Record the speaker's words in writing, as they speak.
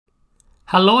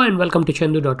Hello and welcome to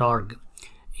Chandoo.org.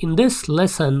 In this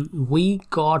lesson, we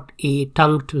got a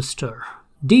tongue twister.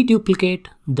 Deduplicate,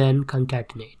 then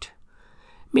concatenate.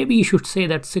 Maybe you should say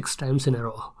that 6 times in a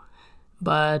row.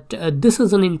 But this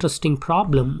is an interesting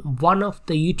problem. One of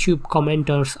the YouTube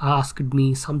commenters asked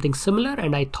me something similar,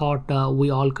 and I thought we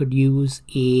all could use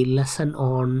a lesson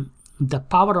on the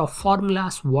power of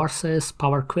formulas versus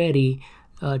Power Query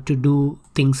to do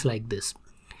things like this.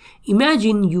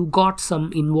 Imagine you got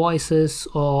some invoices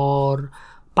or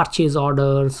purchase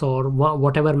orders or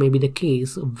whatever may be the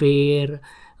case where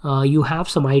you have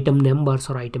some item numbers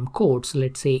or item codes,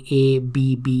 let's say A,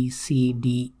 B, B, C,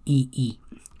 D, E, E.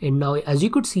 And now as you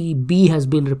could see, B has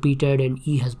been repeated and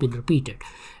E has been repeated.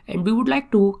 And we would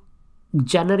like to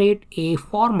generate a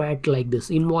format like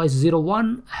this. Invoice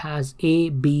 01 has A,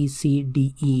 B, C,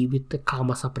 D, E with the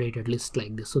comma separated list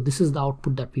like this. So this is the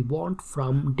output that we want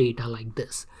from data like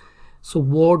this. So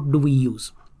what do we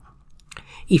use?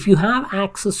 If you have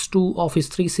access to Office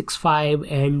 365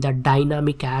 and the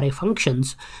dynamic array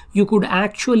functions, you could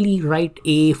actually write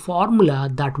a formula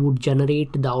that would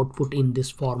generate the output in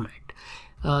this format.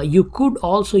 You could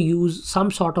also use some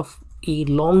sort of a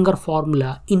longer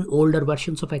formula in older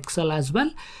versions of Excel as well,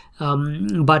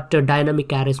 but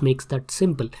dynamic arrays makes that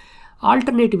simple.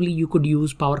 Alternatively, you could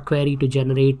use Power Query to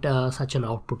generate such an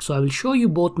output. So I will show you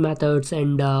both methods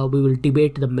and we will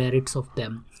debate the merits of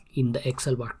them in the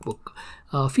Excel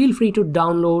workbook. Feel free to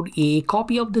download a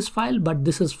copy of this file, but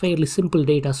this is fairly simple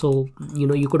data, so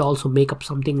you could also make up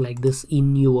something like this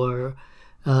in your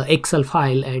Excel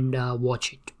file and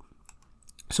watch it.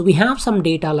 So we have some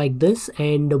data like this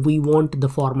and we want the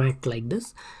format like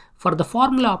this. For the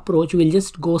formula approach, we'll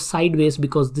just go sideways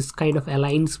because this kind of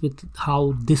aligns with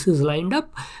how this is lined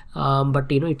up,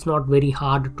 but it's not very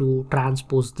hard to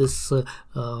transpose this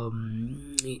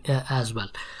as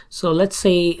well. So let's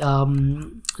say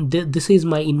this is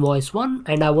my invoice 1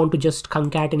 and I want to just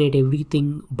concatenate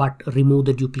everything but remove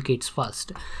the duplicates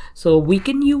first. So we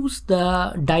can use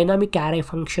the dynamic array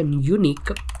function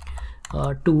unique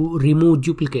to remove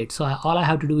duplicates. So all I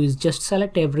have to do is just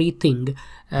select everything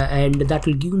and that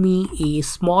will give me a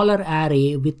smaller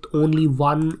array with only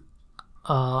one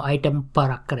item per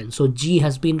occurrence. So G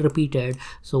has been repeated,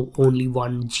 so only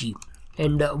one G.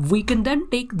 And we can then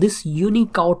take this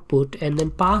unique output and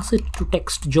then pass it to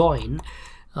text join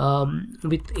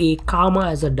with a comma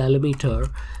as a delimiter,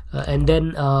 and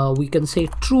then we can say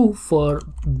true for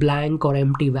blank or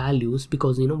empty values,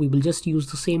 because we will just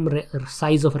use the same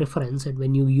size of reference, and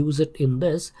when you use it in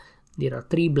this, there are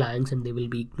 3 blanks and they will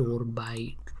be ignored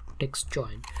by text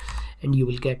join, and you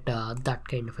will get that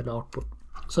kind of an output.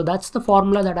 So that's the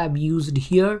formula that I've used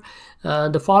here.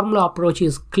 The formula approach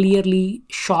is clearly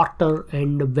shorter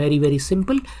and very, very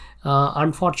simple.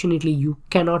 Unfortunately, you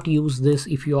cannot use this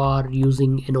if you are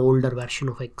using an older version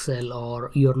of Excel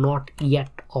or you're not yet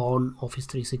on Office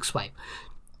 365.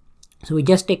 So we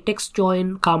just take text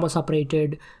join, comma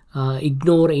separated,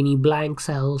 ignore any blank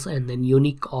cells, and then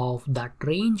unique of that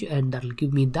range, and that will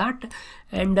give me that.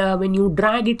 And when you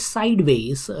drag it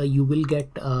sideways, you will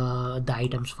get the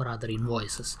items for other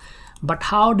invoices. But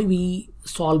how do we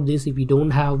solve this if we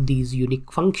don't have these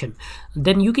unique function?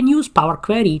 Then you can use Power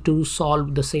Query to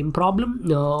solve the same problem.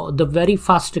 The very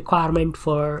first requirement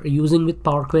for using with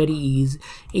Power Query is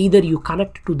either you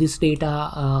connect to this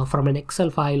data from an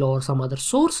Excel file or some other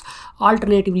source.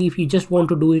 Alternatively, if you just want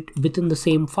to do it within the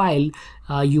same file,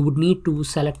 you would need to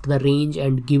select the range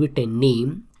and give it a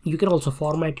name. You can also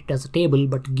format it as a table,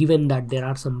 but given that there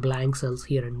are some blank cells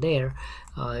here and there,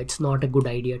 it's not a good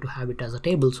idea to have it as a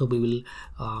table. So we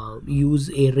will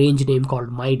use a range name called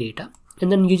my data,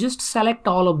 and then you just select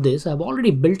all of this. I've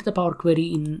already built the Power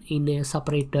Query in a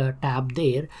separate tab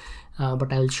there,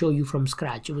 but I'll show you from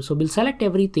scratch. So we'll select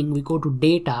everything, we go to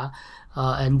data,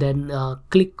 and then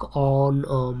click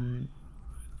on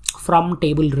from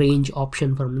table range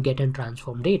option from get and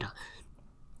transform data.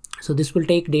 So this will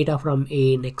take data from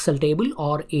an Excel table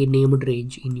or a named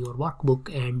range in your workbook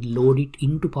and load it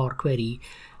into Power Query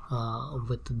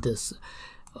with this.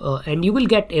 And you will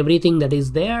get everything that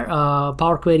is there.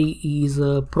 Power Query is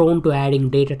prone to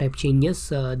adding data type changes.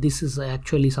 This is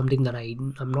actually something that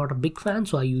I'm not a big fan,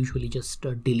 so I usually just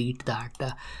delete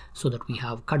that so that we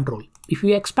have control. If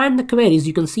you expand the queries,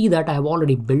 you can see that I have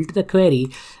already built the query,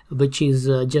 which is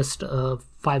just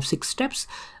 5-6 steps.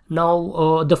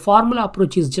 Now the formula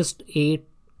approach is just 2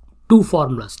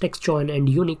 formulas, text join and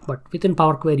unique, but within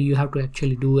Power Query you have to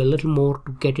actually do a little more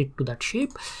to get it to that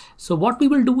shape. So what we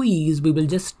will do is we will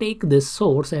just take this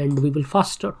source and we will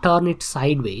first turn it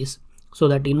sideways so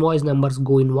that invoice numbers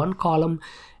go in one column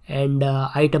and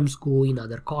items go in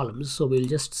other columns. So we'll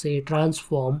just say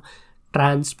transform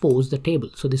transpose the table.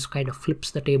 So this kind of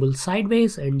flips the table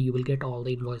sideways and you will get all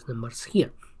the invoice numbers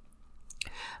here.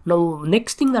 Now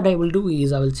next thing that I will do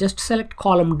is I will just select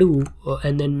column 2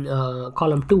 and then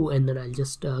column 2, and then I'll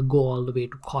just go all the way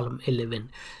to column 11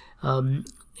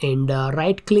 and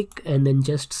right click and then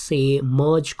just say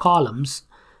merge columns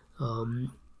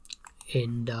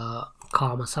and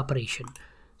comma separation.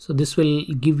 So this will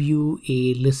give you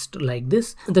a list like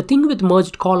this. The thing with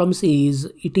merged columns is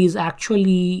it is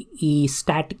actually a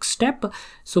static step.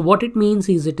 So what it means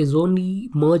is it is only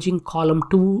merging column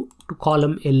 2 to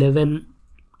column 11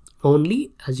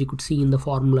 only, as you could see in the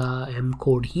formula M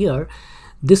code here.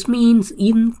 This means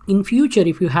in future,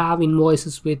 if you have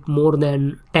invoices with more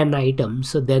than 10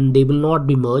 items, then they will not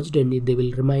be merged and they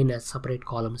will remain as separate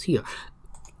columns here.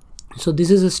 So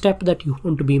this is a step that you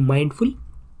want to be mindful,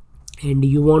 and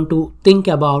you want to think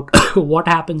about what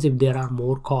happens if there are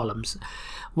more columns.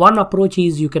 One approach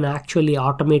is you can actually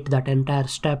automate that entire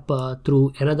step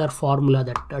through another formula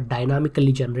that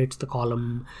dynamically generates the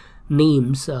column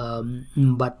names,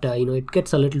 but it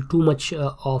gets a little too much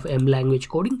of M language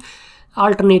coding.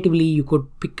 Alternatively, you could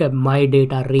pick a my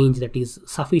data range that is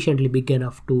sufficiently big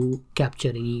enough to capture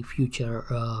any future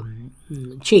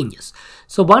changes.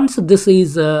 So once this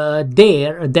is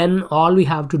there, then all we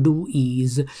have to do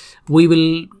is we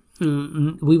will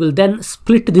then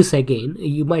split this again.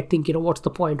 You might think, what's the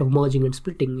point of merging and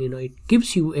splitting? It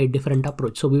gives you a different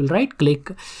approach. So we will right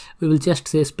click, we will just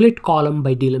say split column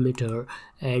by delimiter,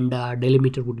 and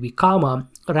delimiter would be comma.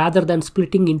 Rather than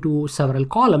splitting into several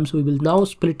columns, we will now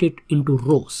split it into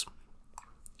rows.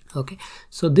 Okay,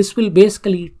 so this will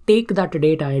basically take that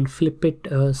data and flip it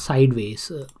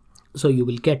sideways. So you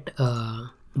will get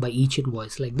by each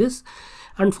invoice like this.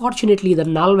 Unfortunately, the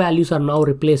null values are now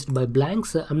replaced by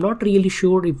blanks. I'm not really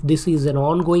sure if this is an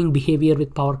ongoing behavior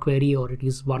with Power Query, or it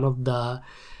is one of the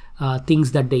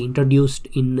things that they introduced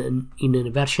in a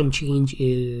version change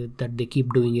that they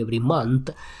keep doing every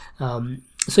month.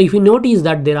 So if you notice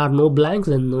that there are no blanks,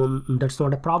 then that's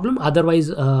not a problem. Otherwise,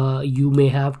 you may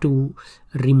have to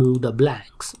remove the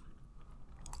blanks.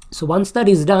 So once that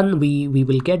is done, we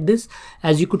will get this.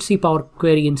 As you could see, Power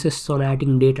Query insists on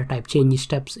adding data type change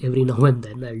steps every now and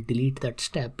then. I'll delete that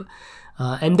step.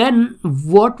 And then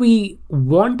what we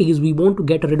want is we want to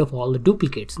get rid of all the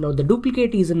duplicates. Now the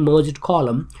duplicate is a merged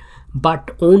column,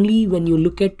 but only when you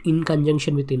look at in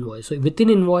conjunction with invoice. So within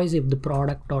invoice, if the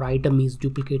product or item is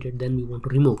duplicated, then we want to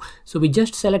remove. So we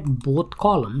just select both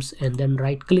columns and then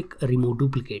right click remove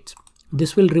duplicates.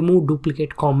 This will remove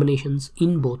duplicate combinations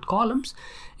in both columns.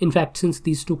 In fact, since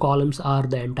these two columns are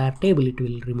the entire table, it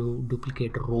will remove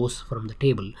duplicate rows from the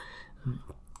table.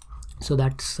 So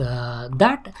that's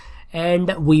that.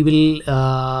 And we will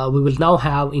now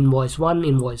have invoice 1,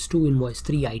 invoice 2, invoice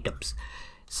 3 items.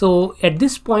 So at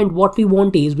this point, what we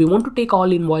want is we want to take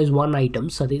all invoice 1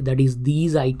 items, so that is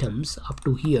these items up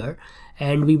to here,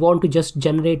 and we want to just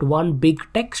generate one big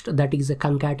text that is a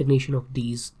concatenation of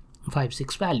these 5,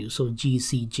 6 values. So G,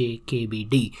 C, J, K, B,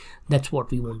 D. That's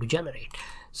what we want to generate.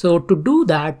 So to do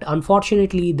that,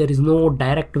 unfortunately, there is no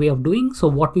direct way of doing. So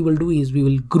what we will do is we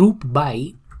will group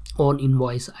by on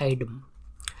invoice item.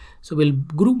 So we'll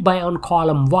group by on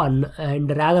column 1,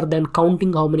 and rather than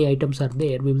counting how many items are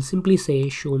there, we will simply say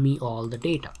show me all the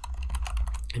data,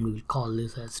 and we will call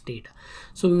this as data.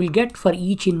 So we will get for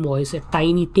each invoice a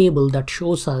tiny table that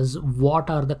shows us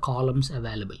what are the columns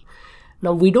available.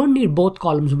 Now we don't need both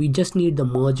columns, we just need the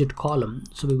merged column.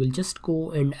 So we will just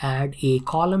go and add a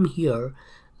column here,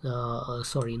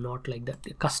 sorry, not like that,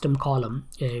 a custom column,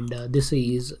 and this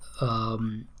is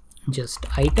just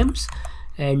items,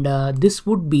 and this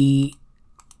would be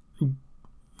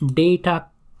data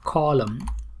column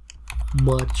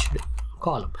merged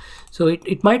column. So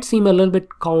it might seem a little bit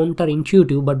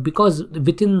counterintuitive, but because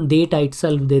within data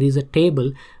itself there is a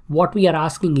table, what we are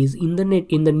asking is in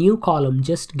the new column,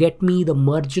 just get me the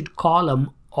merged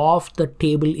column of the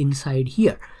table inside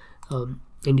here,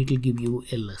 and it will give you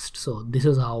a list. So this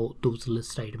is how those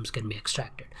list items can be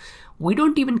extracted. We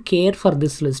don't even care for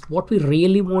this list. What we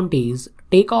really want is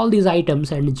take all these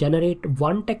items and generate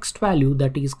one text value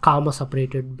that is comma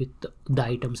separated with the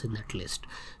items in that list.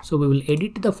 So we will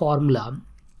edit the formula.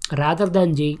 Rather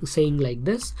than saying like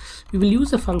this, we will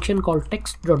use a function called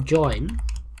text.join.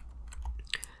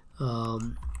 I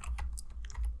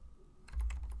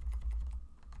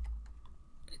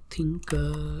think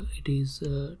it is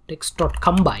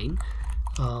text.combine,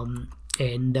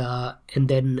 and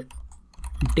then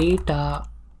data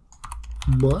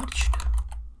merged,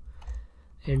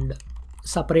 and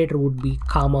separator would be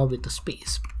comma with a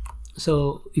space.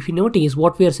 So if you notice,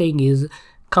 what we are saying is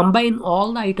combine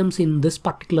all the items in this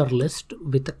particular list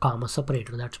with a comma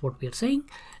separator. That's what we are saying,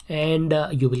 and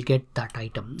you will get that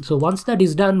item. So once that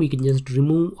is done, we can just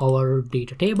remove our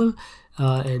data table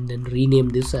and then rename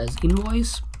this as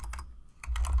invoice,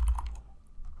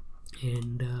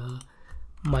 and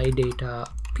my data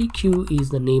PQ is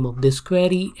the name of this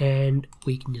query, and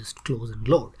we can just close and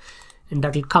load, and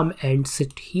that will come and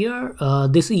sit here.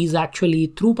 This is actually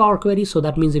through Power Query, so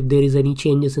that means if there is any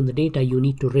changes in the data, you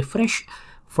need to refresh.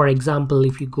 For example,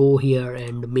 if you go here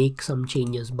and make some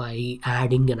changes by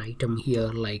adding an item here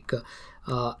like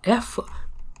F,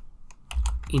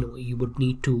 you would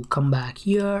need to come back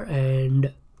here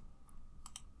and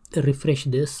refresh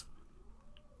this,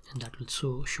 and that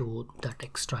will show that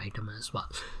extra item as well.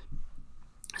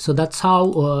 So that's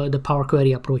how the Power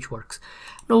Query approach works.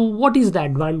 Now, what is the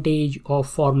advantage of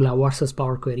formula versus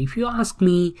Power Query? If you ask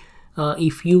me,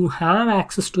 if you have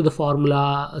access to the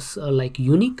formulas like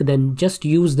unique, then just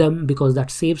use them, because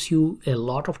that saves you a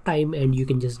lot of time and you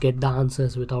can just get the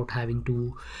answers without having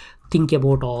to think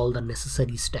about all the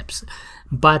necessary steps.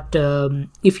 But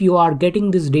if you are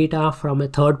getting this data from a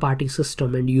third-party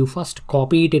system and you first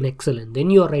copy it in Excel and then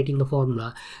you are writing the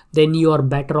formula, then you are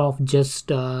better off just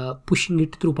pushing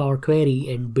it through Power Query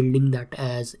and building that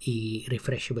as a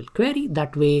refreshable query.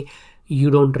 That way you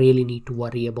don't really need to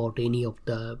worry about any of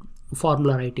the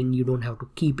formula writing. You don't have to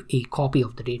keep a copy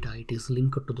of the data. It is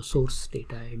linked to the source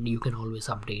data and you can always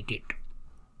update it.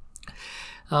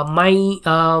 My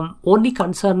only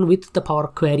concern with the Power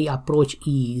Query approach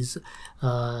is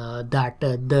that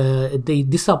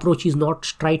this approach is not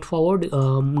straightforward.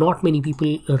 Not many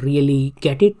people really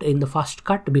get it in the first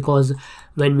cut, because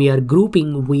when we are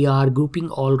grouping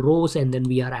all rows, and then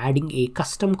we are adding a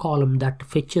custom column that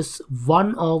fetches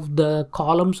one of the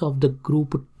columns of the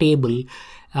group table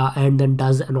and then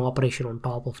does an operation on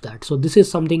top of that. So this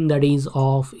is something that is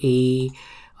of a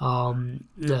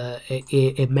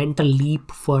mental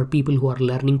leap for people who are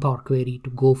learning Power Query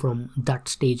to go from that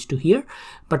stage to here.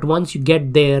 But once you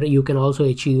get there, you can also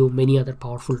achieve many other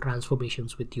powerful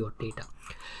transformations with your data.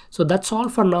 So that's all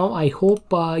for now. I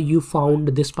hope you found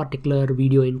this particular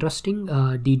video interesting,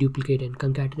 deduplicate and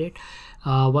concatenate.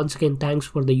 Once again, thanks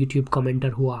for the YouTube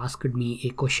commenter who asked me a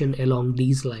question along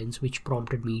these lines, which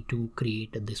prompted me to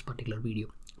create this particular video.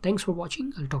 Thanks for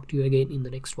watching. I'll talk to you again in the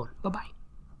next one. Bye bye.